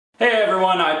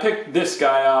one, I picked this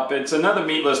guy up. It's another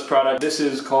meatless product. This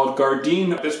is called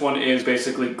Gardein. This one is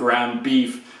basically ground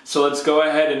beef. So let's go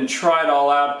ahead and try it all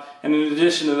out. And in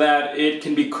addition to that, it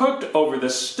can be cooked over the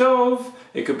stove,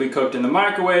 it could be cooked in the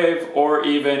microwave, or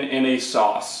even in a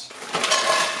sauce.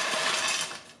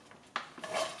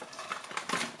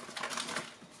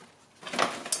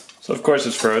 So of course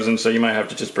it's frozen, so you might have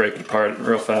to just break it apart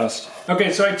real fast.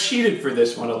 Okay, so I cheated for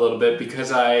this one a little bit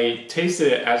because I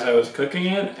tasted it as I was cooking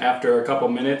it after a couple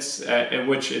minutes at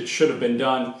which it should have been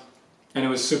done, and it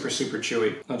was super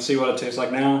chewy. Let's see what it tastes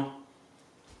like now.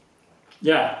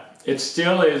 Yeah, it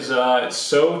still is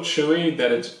so chewy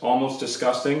that it's almost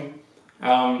disgusting.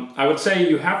 I would say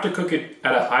you have to cook it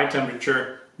at a high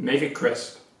temperature, make it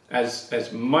crisp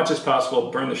as much as possible,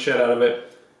 burn the shit out of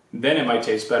it, then it might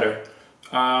taste better.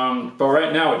 But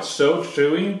right now it's so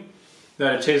chewy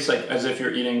that it tastes like as if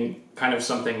you're eating kind of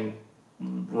something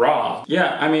raw.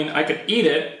 Yeah, I mean, I could eat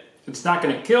it. It's not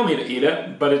going to kill me to eat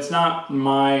it, but it's not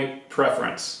my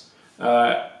preference.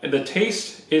 The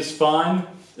taste is fine.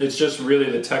 It's just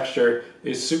really the texture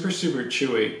is super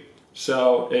chewy.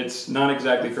 So it's not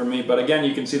exactly for me. But again,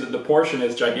 you can see that the portion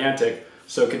is gigantic.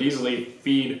 So it could easily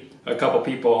feed a couple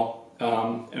people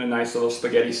in a nice little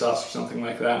spaghetti sauce or something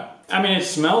like that. I mean, it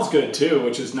smells good too,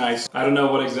 which is nice. I don't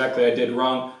know what exactly I did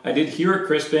wrong. I did hear it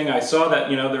crisping. I saw that,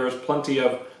 you know, there was plenty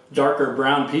of darker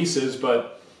brown pieces,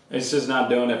 but it's just not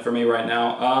doing it for me right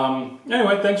now.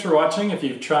 Anyway, thanks for watching. If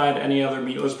you've tried any other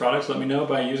meatless products, let me know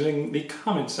by using the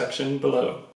comment section below.